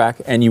good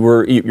quarterback, and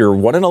you're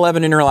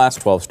 1-11 in your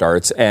last 12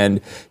 starts, and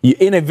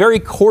in a very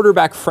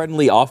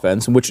quarterback-friendly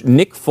offense, in which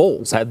Nick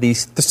Foles had the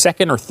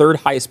second or third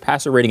highest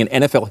passer rating in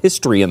NFL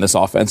history in this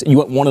offense, and you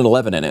went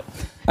 1-11 in it.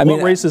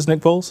 What race is Nick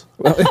Foles?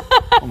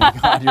 Oh my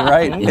God, you're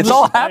right. It's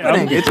all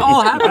happening. It's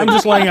all happening. I'm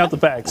just laying out the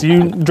facts.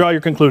 You draw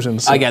your conclusions.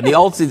 Again,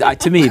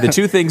 to me, the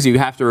two things you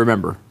have to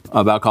remember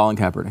about Colin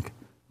Kaepernick.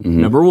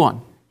 Number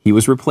one, he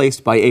was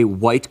replaced by a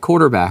white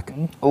quarterback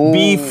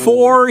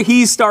before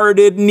he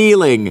started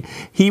kneeling.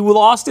 He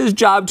lost his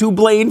job to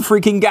Blaine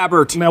freaking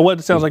Gabbert. Now, what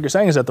it sounds like you're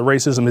saying is that the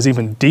racism is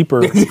even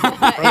deeper. It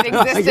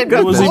existed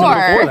It was even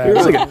before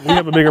before. that. We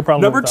have a bigger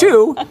problem. Number with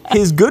two,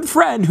 his good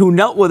friend who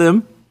knelt with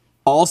him,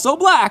 also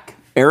black,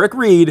 Eric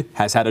Reed,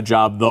 has had a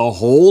job the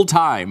whole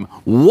time.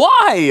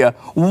 Why?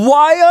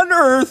 Why on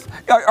earth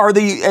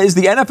is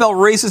the NFL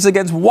racist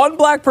against one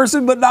black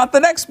person but not the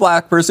next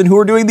black person who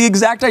are doing the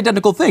exact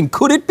identical thing?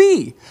 Could it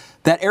be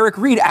that Eric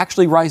Reed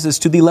actually rises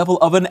to the level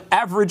of an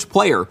average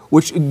player,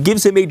 which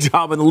gives him a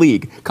job in the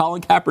league?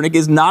 Colin Kaepernick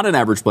is not an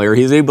average player.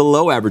 He is a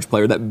below average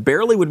player that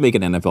barely would make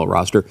an NFL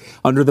roster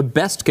under the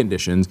best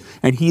conditions,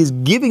 and he is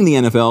giving the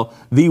NFL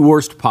the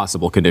worst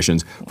possible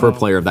conditions for a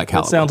player of that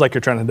caliber. It sounds like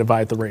you're trying to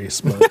divide the race.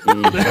 But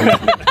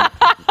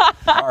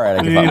All right,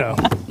 I can follow.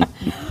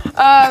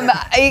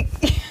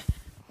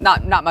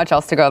 Not much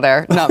else to go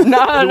there. No. Do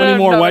any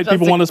more white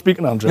people want to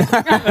speak? No, I'm joking.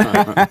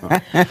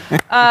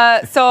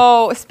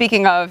 So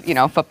speaking of,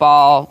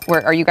 football,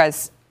 where are you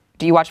guys?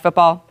 Do you watch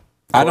football?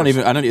 I don't.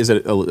 Is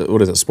it?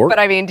 What is it? Sport? But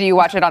I mean, do you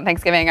watch it on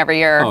Thanksgiving every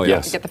year? Oh,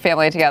 yes. You get the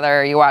family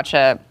together. You watch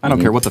it. I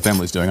don't care what the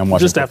family's doing. I'm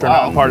watching. Just after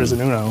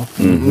nonpartisan Uno.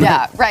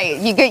 Yeah, right.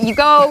 You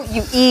go,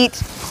 you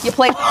eat, you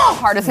play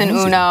partisan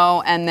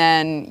Uno, and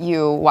then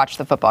you watch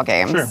the football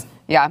games. Sure.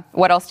 Yeah.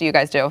 What else do you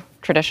guys do?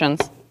 Traditions?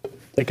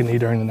 Take a knee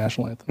during the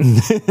national anthem.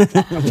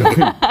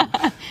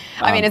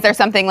 I mean, is there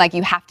something like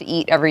you have to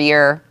eat every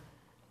year?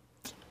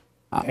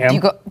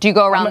 Ham. Do you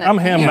go around? I'm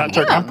ham, not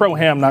turkey. I'm pro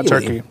ham, not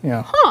turkey.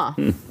 Yeah. Huh.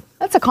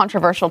 That's a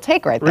controversial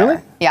take right there.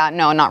 Really? Yeah,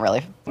 no, not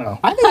really. No.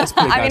 I think that's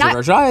pretty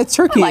controversial.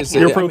 Turkey like is.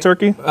 You're pro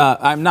turkey?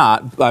 I'm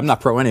not. I'm not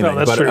pro anything.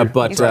 No, that's true.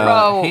 But He's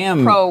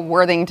pro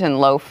Worthington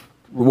loaf.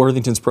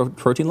 Worthington's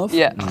protein loaf?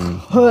 Yeah.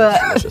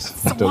 Delicious.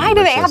 So why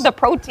do they have the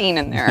protein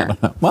in there?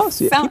 Well,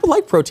 see, people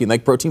like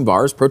protein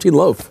bars, protein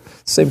loaf.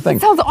 Same thing.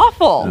 Sounds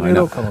awful. I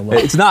know.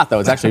 It's not, though.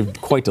 It's actually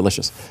quite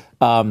delicious.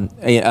 And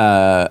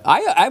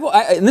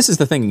this is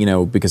the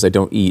thing, because I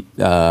don't eat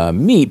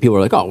meat, people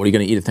are like, oh, what are you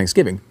going to eat at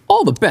Thanksgiving?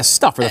 All the best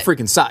stuff are the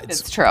freaking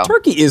sides. It's true.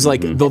 Turkey is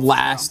like the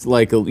last,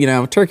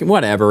 turkey,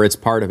 whatever, it's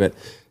part of it.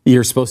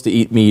 You're supposed to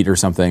eat meat or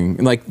something.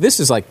 Like, this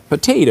is like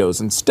potatoes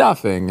and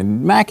stuffing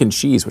and mac and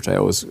cheese, which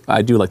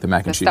I do like the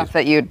mac and cheese. The stuff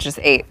that you just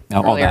ate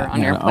earlier on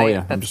your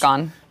plate that's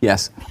gone.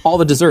 Yes. All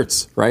the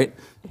desserts, right?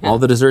 Yeah. All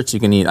the desserts you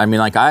can eat. I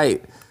mean, I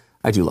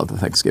do love the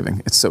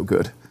Thanksgiving. It's so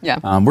good. Yeah.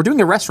 We're doing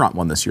a restaurant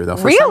one this year, though.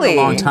 Really? For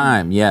a long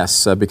time,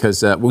 yes,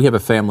 because we have a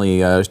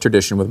family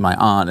tradition with my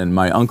aunt and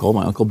my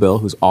Uncle Bill,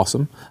 who's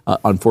awesome.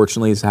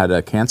 Unfortunately, he's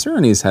had cancer,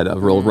 and he's had a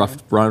real rough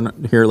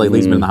run here lately.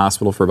 He's been in the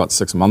hospital for about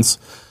 6 months.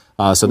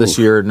 So this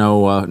year,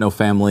 no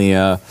family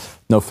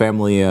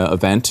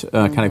event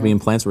kind of being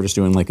planned. So we're just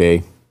doing like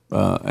a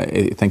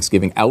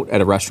Thanksgiving out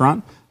at a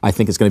restaurant. I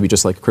think it's going to be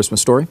just like a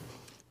Christmas Story.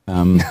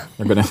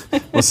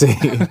 We'll see.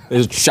 They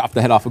just chop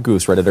the head off a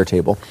goose right at our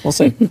table. We'll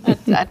see.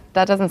 That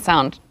doesn't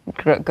sound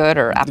good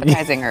or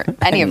appetizing or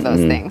any of those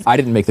things. I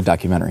didn't make the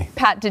documentary.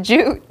 Pat, did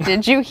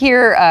you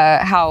hear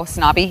how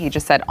snobby he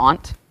just said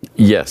aunt?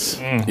 Yes.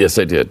 Yes,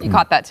 I did. You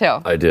caught that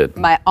too? I did.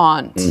 My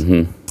aunt.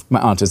 Mm-hmm. My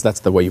aunt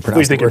that's the way you pronounce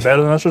it. You think you're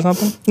better than us or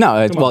something?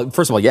 No, well,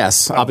 first of all,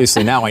 yes.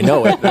 Obviously, now I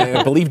know it.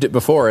 I believed it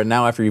before, and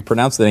now after you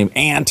pronounce the name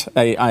aunt,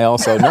 I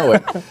also know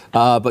it.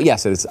 But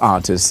yes, it's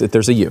aunt.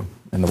 There's a U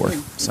in the word.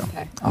 So,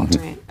 aunt.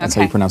 Right. That's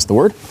how you pronounce the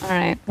word. All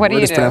right. What do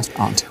you do? Pronounced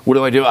aunt. What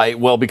do I do?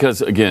 Well,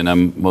 because, again,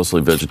 I'm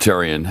mostly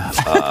vegetarian.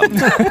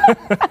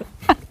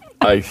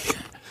 I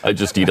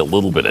just eat a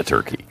little bit of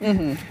turkey,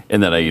 and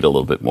then I eat a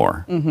little bit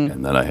more,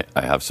 and then I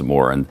have some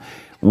more. And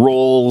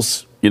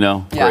rolls,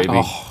 gravy.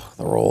 Oh.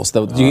 The rolls.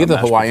 Do you get the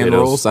Hawaiian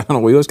potatoes. rolls? I don't know.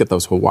 We always get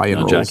those Hawaiian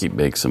rolls. Jackie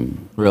makes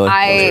them. Really?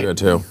 Those are good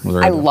too.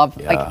 I love.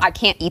 Like, I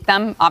can't eat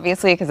them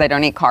obviously because I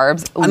don't eat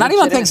carbs. Not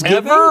even on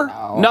Thanksgiving.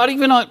 No. Not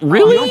even on.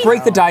 Really? You don't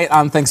break the diet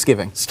on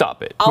Thanksgiving.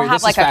 Stop it.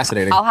 This is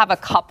fascinating. I'll have a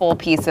couple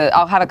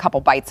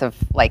bites of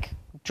like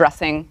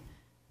dressing.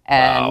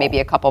 And maybe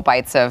a couple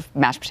bites of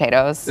mashed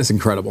potatoes. It's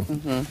incredible.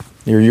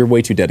 You're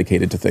way too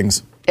dedicated to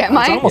things. Am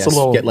I? It's almost a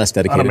little get less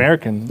dedicated.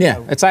 Un-American.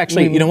 Yeah, it's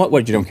actually, you know what?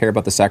 What, you don't care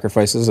about the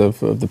sacrifices of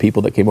the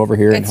people that came over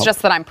here? It's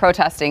just that I'm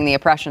protesting the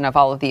oppression of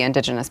all of the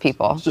indigenous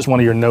people. It's just one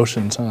of your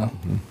notions, huh?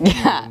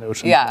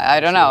 Yeah,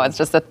 I don't know. It's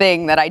just a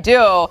thing that I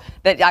do,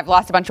 that I've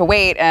lost a bunch of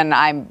weight, and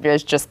I'm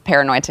just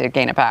paranoid to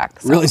gain it back.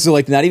 So. Really? So,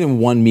 like, not even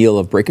one meal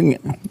of breaking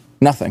it?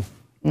 Nothing?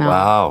 No.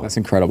 Wow. That's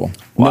incredible.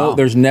 Wow. No,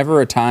 there's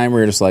never a time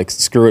where you're just like,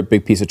 screw it,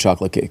 big piece of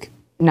chocolate cake.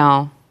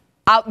 No.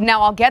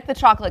 I'll get the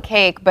chocolate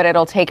cake, but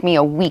it'll take me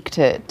a week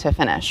to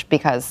finish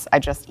because I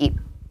just eat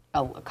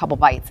a couple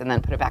bites and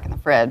then put it back in the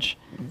fridge.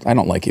 I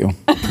don't like you.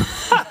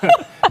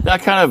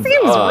 That kind of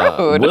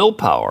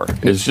willpower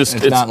is just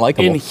it's not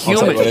likable.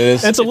 Inhuman.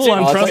 It's a little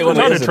untrustworthy. It's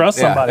hard to trust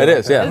somebody. It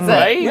is, yeah.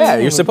 Right? Yeah,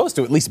 you're supposed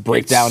to at least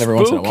break down every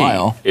once in a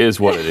while. Is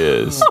what it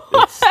is.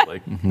 It's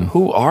like,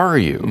 who are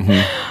you?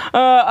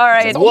 All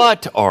right.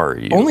 What are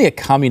you? Only a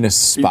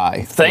communist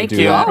spy. Thank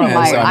you.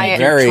 I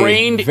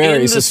trained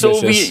in the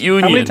Soviet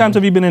Union. How many times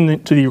have you been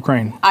into the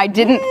Ukraine? I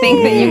didn't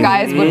think that you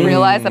guys would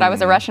realize that I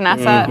was a Russian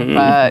asset,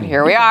 but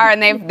here we are,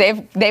 and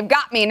they've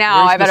got me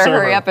now. I better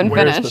hurry up and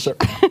finish.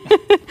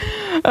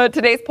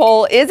 Today's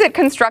poll: is it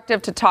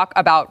constructive to talk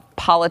about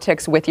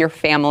politics with your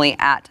family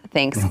at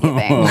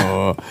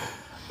Thanksgiving?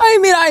 I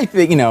mean, I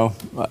think,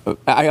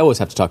 I always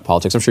have to talk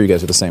politics. I'm sure you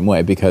guys are the same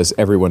way because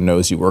everyone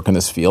knows you work in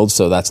this field.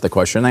 So that's the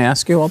question I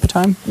ask you all the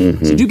time.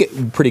 Mm-hmm. So you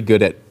get pretty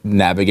good at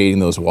navigating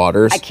those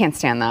waters. I can't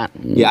stand that.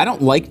 Yeah, I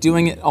don't like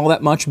doing it all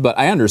that much, but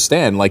I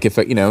understand. Like if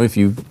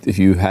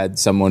you had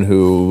someone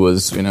who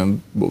was,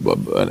 an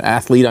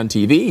athlete on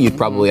TV, you'd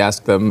probably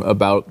ask them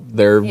about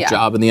their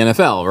job in the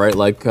NFL, right?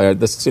 Like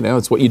this,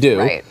 it's what you do.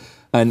 Right.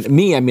 And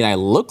me, I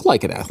look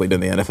like an athlete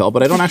in the NFL,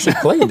 but I don't actually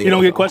play in the NFL. You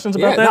don't get questions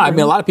about that? No, I mean,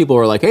 a lot of people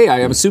are like, hey,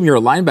 I assume you're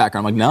a linebacker.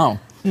 I'm like, no.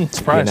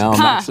 Surprise. I'm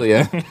actually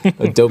a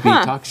dopey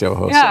talk show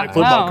host. Yeah, like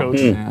football coach.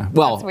 Yeah.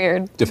 Well, that's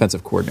weird.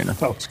 Defensive coordinator.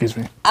 Oh, excuse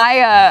me.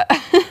 I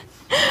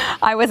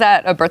was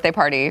at a birthday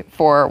party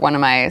for one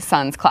of my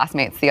son's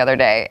classmates the other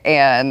day,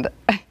 and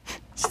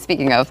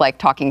speaking of like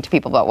talking to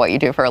people about what you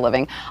do for a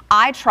living,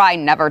 I try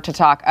never to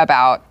talk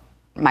about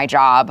my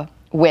job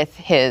with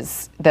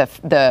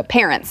the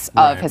parents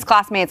of his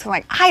classmates.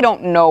 Like, I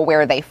don't know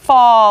where they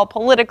fall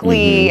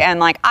politically, and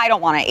like I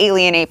don't want to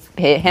alienate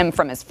him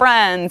from his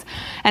friends,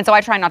 and so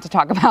I try not to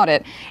talk about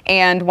it.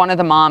 And one of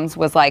the moms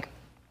was like,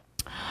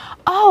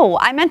 oh,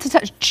 I meant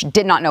to she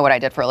did not know what I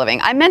did for a living.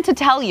 I meant to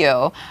tell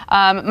you,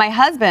 my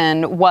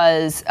husband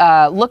was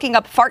looking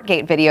up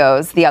Fartgate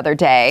videos the other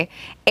day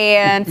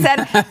and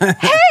said,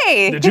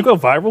 hey. Did you go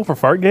viral for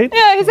Fartgate?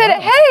 Yeah, he said,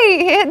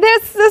 hey,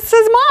 this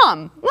is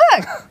Mom.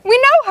 Look, we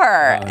know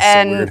her.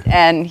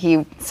 And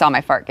he saw my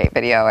Fartgate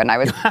video, and I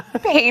was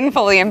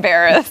painfully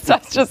embarrassed. I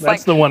was just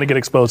That's the one to get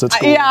exposed at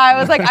school. Yeah, I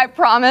was like, I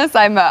promise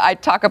I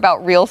talk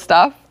about real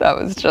stuff. That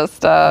was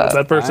just...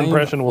 that first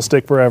impression will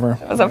stick forever.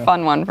 It was a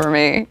fun one for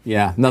me.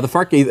 Yeah. No, the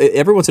Fartgate,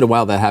 every once in a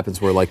while that happens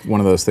where like one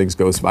of those things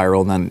goes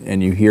viral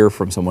and you hear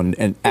from someone,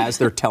 and as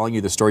they're telling you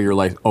the story, you're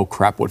like, oh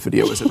crap, what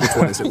video is it? Which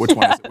one is it? Which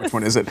one is it? Which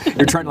one is it?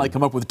 You're trying to like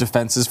come up with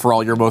defenses for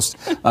all your most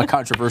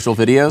controversial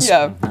videos.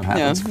 Yeah, that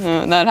happens.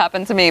 That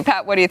happened to me.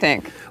 Pat, what do you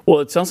think? Well,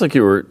 it sounds like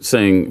you were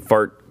saying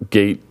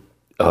Fartgate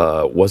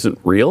wasn't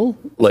real.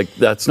 Like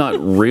that's not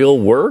real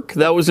work.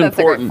 That was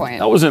important. A great point.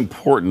 That was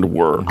important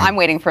work. I'm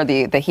waiting for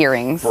the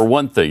hearings. For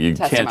one thing, you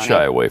testimony. can't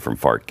shy away from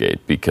Fartgate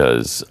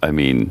because I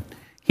mean,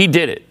 he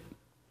did it,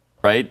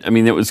 right? I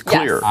mean, it was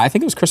clear. Yes. I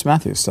think it was Chris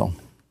Matthews still.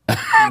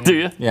 Do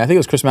you? Yeah, I think it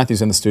was Chris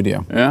Matthews in the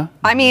studio. Yeah.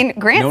 I mean,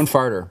 Grant. Known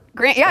farter.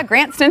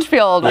 Grant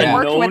Stinchfield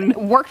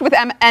worked with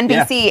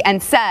NBC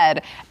and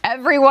said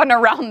everyone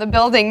around the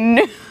building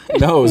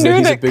knows that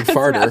he's a big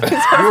farter.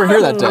 You were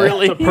here that day.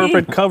 Really? It's a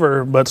perfect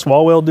cover, but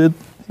Swalwell did.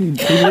 He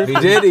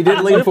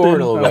did lean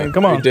forward a little bit.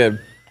 Come on. He did.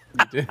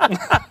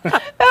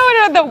 That would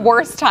have been the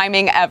worst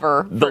timing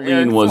ever. The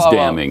lean was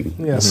damning.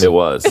 Yes. It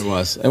was. It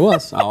was.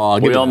 I'll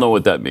we all know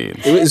what that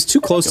means. It was too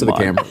close to the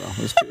camera,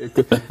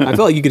 though. I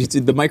felt like you could.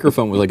 The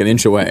microphone was like an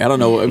inch away. I don't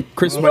know.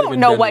 Chris might have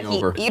been bending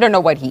over. You don't know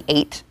what he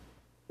ate.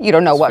 You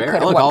don't know what could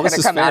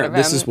have come out of him.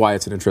 This is why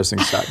it's an interesting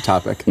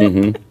topic.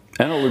 And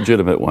a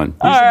legitimate one.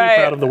 You should be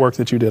proud of the work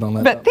that you did on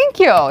that. But thank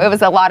you. It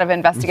was a lot of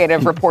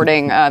investigative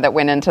reporting that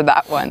went into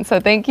that one. So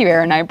thank you,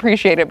 Aaron. I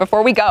appreciate it.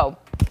 Before we go,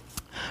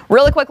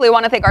 really quickly, I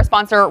want to thank our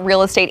sponsor,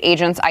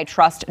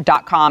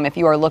 realestateagentsitrust.com. If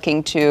you are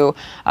looking to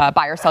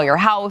buy or sell your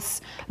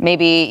house,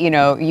 maybe,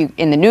 you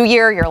in the new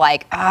year, you're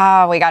like,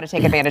 we got to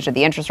take advantage of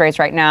the interest rates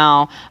right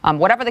now.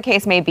 Whatever the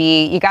case may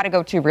be, you got to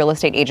go to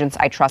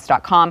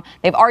realestateagentsitrust.com.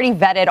 They've already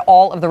vetted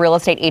all of the real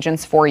estate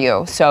agents for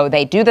you. So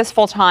they do this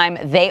full time.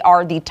 They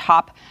are the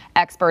top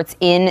experts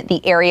in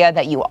the area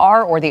that you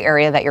are or the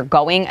area that you're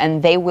going,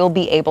 and they will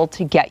be able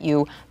to get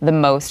you the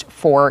most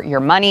for your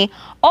money.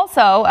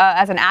 Also,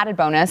 as an added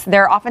bonus,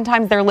 they're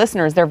oftentimes their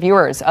listeners, they're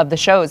viewers of the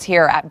shows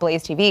here at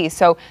Blaze TV,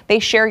 so they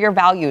share your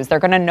values. They're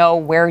going to know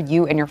where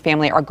you and your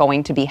family are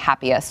going to be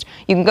happiest.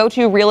 You can go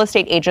to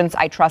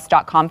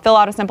realestateagentsitrust.com, fill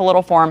out a simple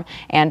little form,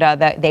 and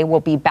they will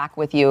be back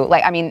with you.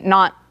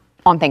 Not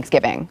on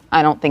Thanksgiving.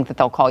 I don't think that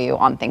they'll call you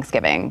on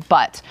Thanksgiving.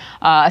 But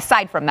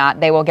aside from that,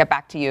 they will get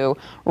back to you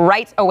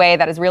right away.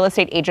 That is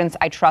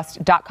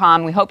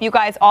realestateagentsitrust.com. We hope you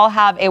guys all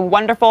have a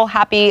wonderful,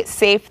 happy,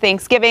 safe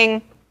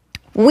Thanksgiving.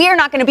 We are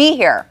not going to be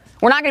here.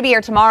 We're not going to be here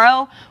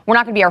tomorrow. We're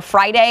not going to be here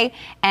Friday.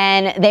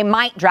 And they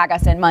might drag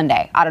us in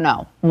Monday. I don't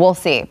know. We'll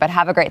see. But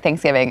have a great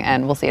Thanksgiving,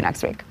 and we'll see you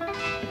next week.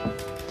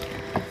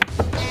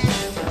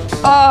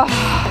 Oh.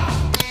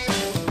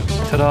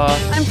 Ta-da.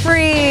 I'm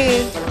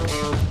free.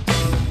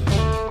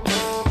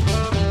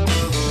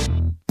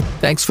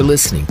 Thanks for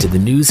listening to the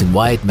news and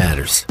why it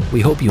matters. We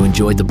hope you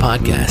enjoyed the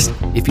podcast.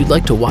 If you'd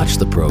like to watch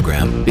the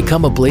program,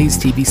 become a Blaze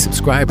TV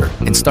subscriber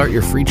and start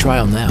your free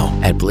trial now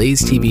at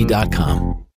blazetv.com.